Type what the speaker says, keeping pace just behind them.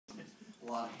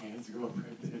a lot of hands go up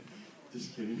right there.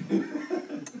 Just kidding.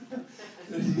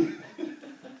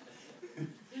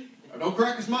 Don't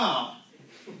crack a smile.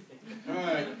 All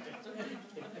right.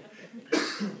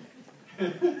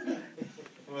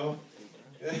 Well,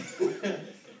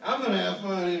 I'm going to have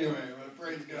fun anyway, but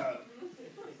praise God.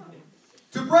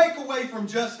 To break away from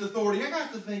just authority, I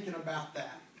got to thinking about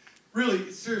that.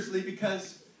 Really, seriously,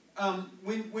 because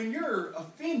when you're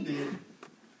offended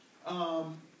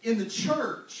in the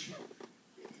church,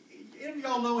 any of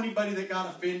y'all know anybody that got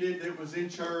offended that was in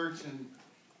church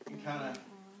and kind of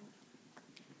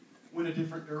went a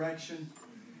different direction?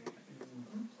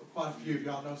 Quite a few of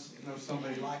y'all know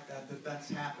somebody like that's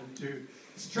happened to.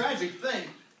 It's a tragic thing.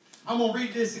 I'm going to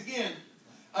read this again.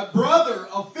 A brother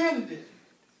offended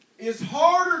is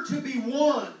harder to be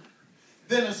won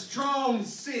than a strong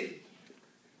city.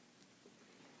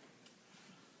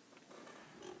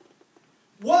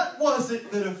 What was it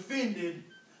that offended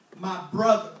my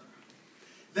brother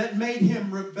that made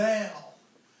him rebel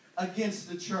against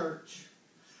the church?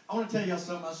 I want to tell y'all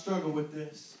something. I struggle with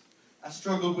this. I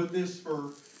struggled with this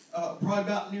for probably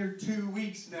about near 2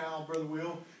 weeks now, Brother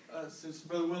Will, since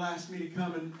Brother Will asked me to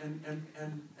come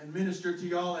and minister to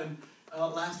y'all. And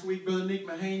last week, Brother Nick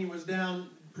Mahaney was down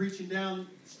preaching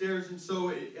downstairs, and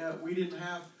so we didn't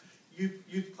have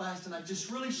youth class, and I just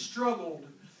really struggled.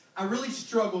 I really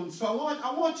struggled. And so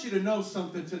I want you to know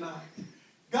something tonight.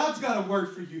 God's got a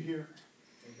word for you here.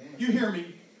 Amen. You hear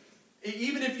me?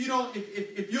 Even if you don't,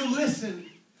 if you listen,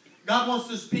 God wants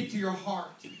to speak to your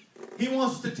heart. He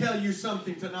wants to tell you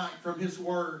something tonight from His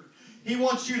Word. He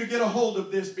wants you to get a hold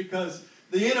of this because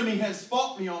the enemy has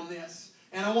fought me on this.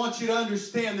 And I want you to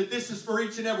understand that this is for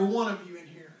each and every one of you in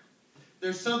here.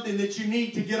 There's something that you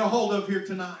need to get a hold of here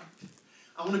tonight.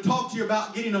 I want to talk to you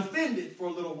about getting offended for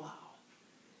a little while.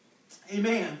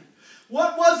 Amen.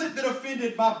 What was it that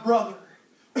offended my brother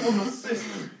or my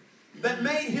sister that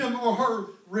made him or her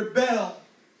rebel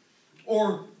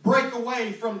or break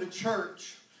away from the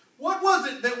church? What was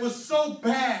it that was so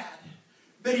bad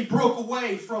that he broke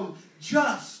away from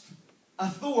just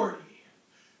authority?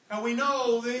 Now we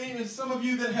know that even some of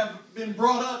you that have been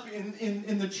brought up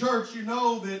in the church, you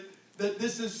know that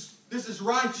this is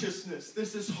righteousness,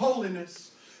 this is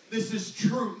holiness, this is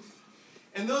truth.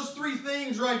 And those three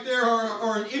things right there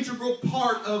are an integral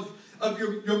part of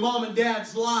your mom and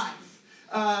dad's life.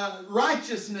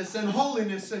 Righteousness and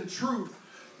holiness and truth.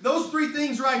 Those three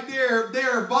things right there,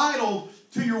 they're vital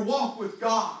to your walk with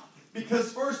God.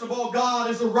 Because first of all, God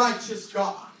is a righteous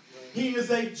God. He is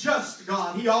a just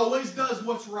God. He always does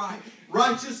what's right.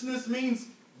 Righteousness means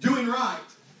doing right.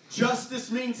 Justice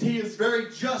means He is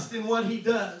very just in what He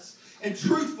does. And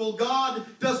truthful, God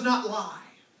does not lie.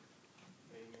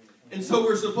 And so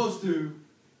we're supposed to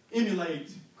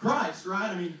emulate Christ, right?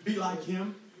 I mean, be like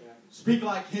Him, speak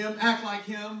like Him, act like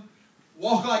Him,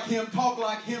 walk like Him, talk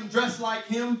like Him, dress like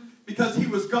Him, because He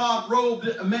was God robed,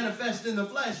 manifest in the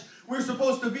flesh. We're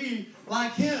supposed to be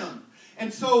like Him.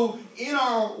 And so in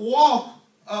our walk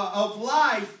of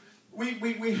life,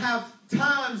 we have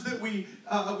times that we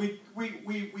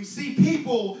see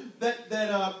people that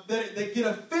get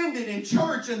offended in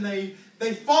church, and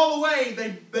they fall away,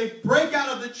 they break out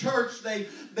of the church,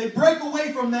 they break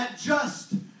away from that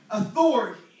just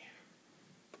authority.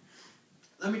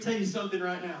 Let me tell you something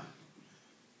right now.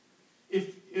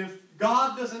 If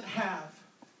God doesn't have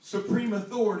supreme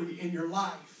authority in your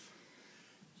life,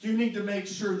 you need to make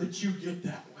sure that you get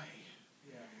that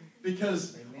way.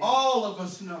 Because all of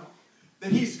us know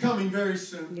that He's coming very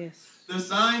soon. Yes. The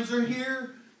signs are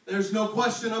here. There's no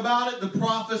question about it. The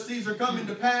prophecies are coming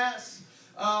to pass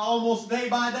almost day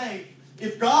by day.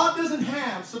 If God doesn't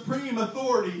have supreme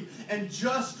authority and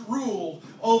just rule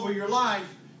over your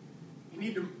life,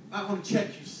 you might want to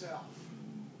check yourself.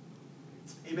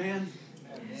 Amen?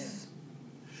 Amen.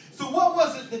 So what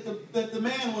was it that the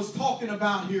man was talking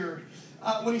about here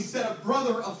when he said a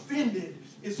brother offended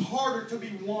is harder to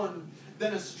be won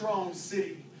than a strong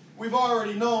city? We've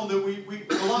already known that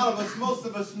a lot of us, most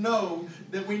of us know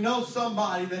that we know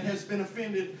somebody that has been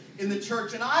offended in the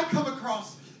church. And I come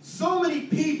across so many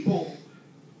people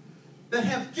that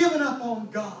have given up on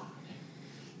God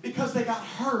because they got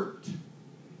hurt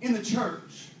in the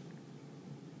church.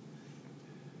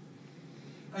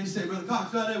 And you say, Brother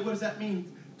Cox, what does that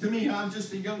mean to me? I'm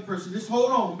just a young person. Just hold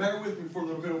on. Bear with me for a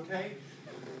little bit, okay?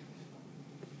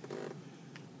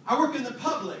 I work in the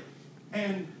public,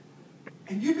 and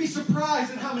you'd be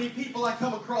surprised at how many people I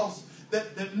come across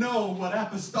that know what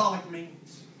apostolic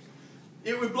means.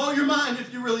 It would blow your mind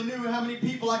if you really knew how many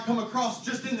people I come across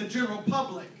just in the general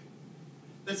public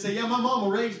that say, yeah, my mama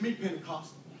raised me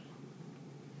Pentecostal.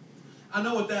 I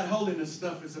know what that holiness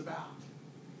stuff is about.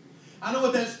 I know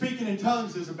what that speaking in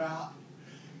tongues is about.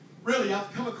 Really,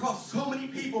 I've come across so many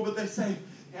people, but they say,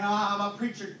 yeah, I'm a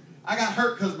preacher. I got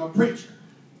hurt because I'm a preacher.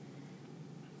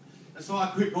 And so I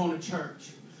quit going to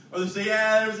church. Or they say,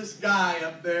 yeah, there's this guy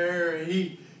up there, and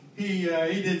he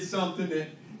did something that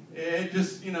it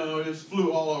just, it just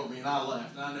flew all over me, and I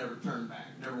left, and I never turned back,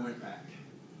 never went back.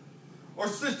 Or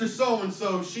Sister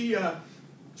so-and-so, she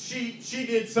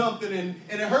did something, and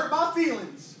it hurt my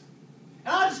feelings.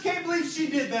 And I just can't believe she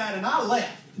did that, and I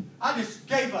left. I just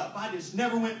gave up. I just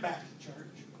never went back to church.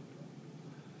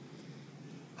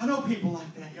 I know people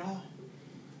like that, y'all.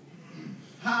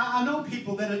 I know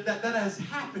people that has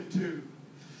happened to.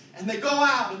 And they go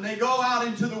out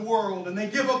into the world, and they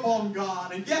give up on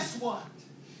God. And guess what?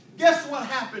 Guess what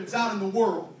happens out in the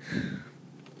world?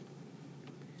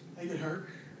 They get hurt.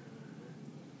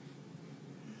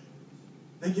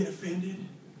 They get offended.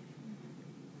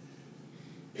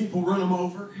 People run them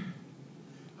over.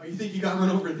 Oh, you think you got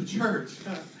run over in the church?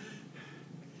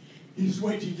 You just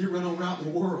wait till you get run over out in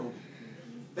the world.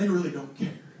 They really don't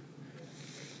care.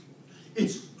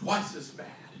 It's twice as bad.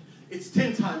 It's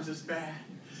 10 times as bad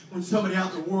when somebody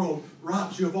out in the world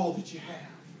robs you of all that you have.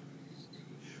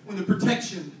 When the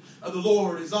protection of the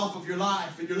Lord is off of your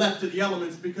life and you're left to the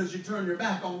elements because you turn your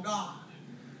back on God.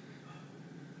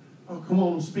 Oh, come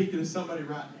on, I'm speaking to somebody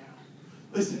right now.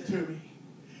 Listen to me.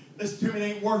 Listen to me, it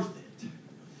ain't worth it.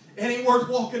 It ain't worth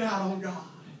walking out on God.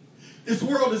 This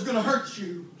world is going to hurt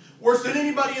you worse than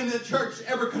anybody in the church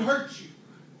ever could hurt you.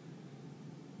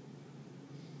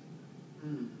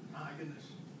 My goodness.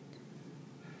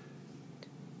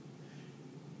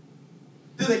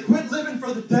 Do they quit living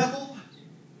for the devil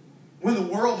when the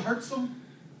world hurts them?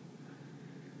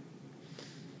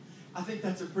 I think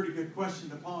that's a pretty good question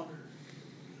to ponder.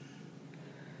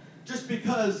 Just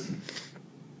because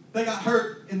they got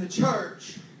hurt in the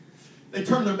church, they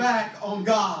turn their back on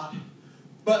God,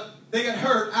 but they get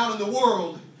hurt out in the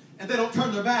world, and they don't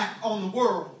turn their back on the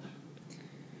world.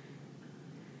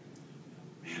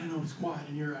 Man, I know it's quiet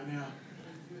in here right now.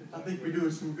 I think we're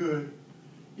doing some good.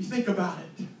 You think about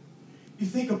it. You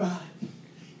think about it.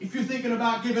 If you're thinking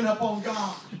about giving up on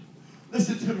God,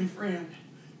 listen to me, friend.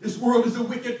 This world is a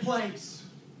wicked place.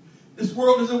 This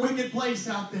world is a wicked place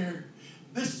out there.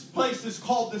 This place is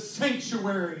called the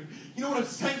sanctuary. You know what a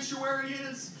sanctuary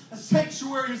is? A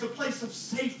sanctuary is a place of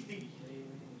safety.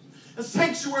 A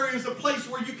sanctuary is a place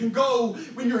where you can go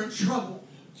when you're in trouble.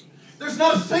 There's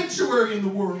not a sanctuary in the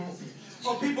world.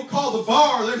 Well, people call the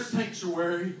bar their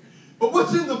sanctuary. But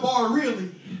what's in the bar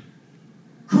really?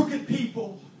 Crooked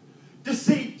people,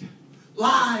 deceit,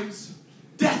 lies,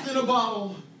 death in a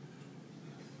bottle,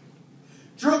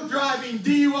 drunk driving,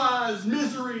 DUIs,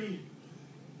 misery,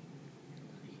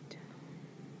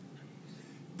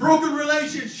 broken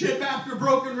relationship after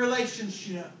broken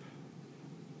relationship.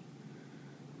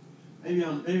 Maybe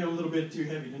I'm a little bit too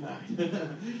heavy tonight.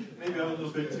 Maybe I'm a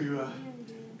little bit too...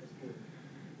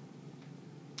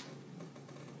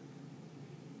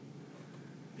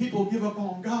 People give up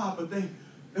on God, but they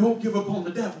won't give up on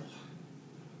the devil.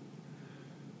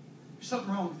 There's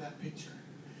something wrong with that picture.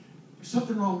 There's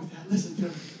something wrong with that. Listen to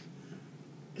me.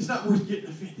 It's not worth getting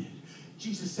offended.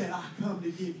 Jesus said, I come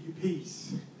to give you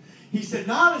peace. He said,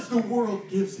 not as the world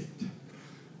gives it.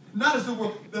 Not as the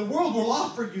world. The world will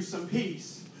offer you some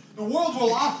peace. The world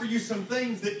will offer you some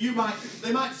things that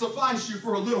they might suffice you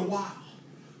for a little while.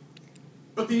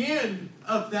 But the end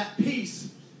of that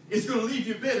peace is going to leave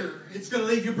you bitter. It's going to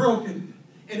leave you broken.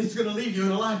 And it's going to leave you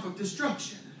in a life of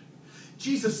destruction.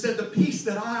 Jesus said, the peace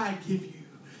that I give you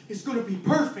is going to be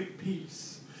perfect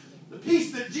peace. The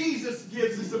peace that Jesus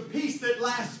gives is a peace that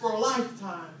lasts for a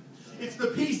lifetime. It's the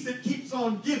peace that keeps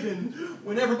on giving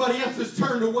when everybody else has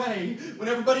turned away, when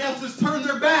everybody else has turned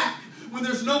their back, when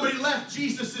there's nobody left.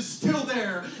 Jesus is still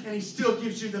there, and He still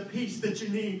gives you the peace that you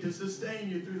need to sustain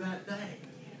you through that day.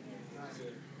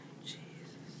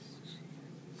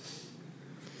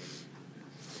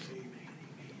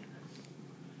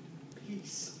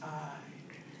 Peace I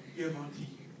give unto you.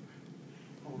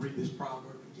 I'll read this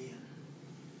proverb again.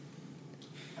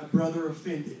 A brother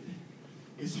offended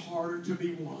is harder to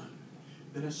be won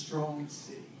than a strong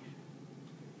city.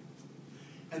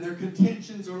 And their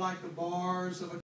contentions are like the bars of a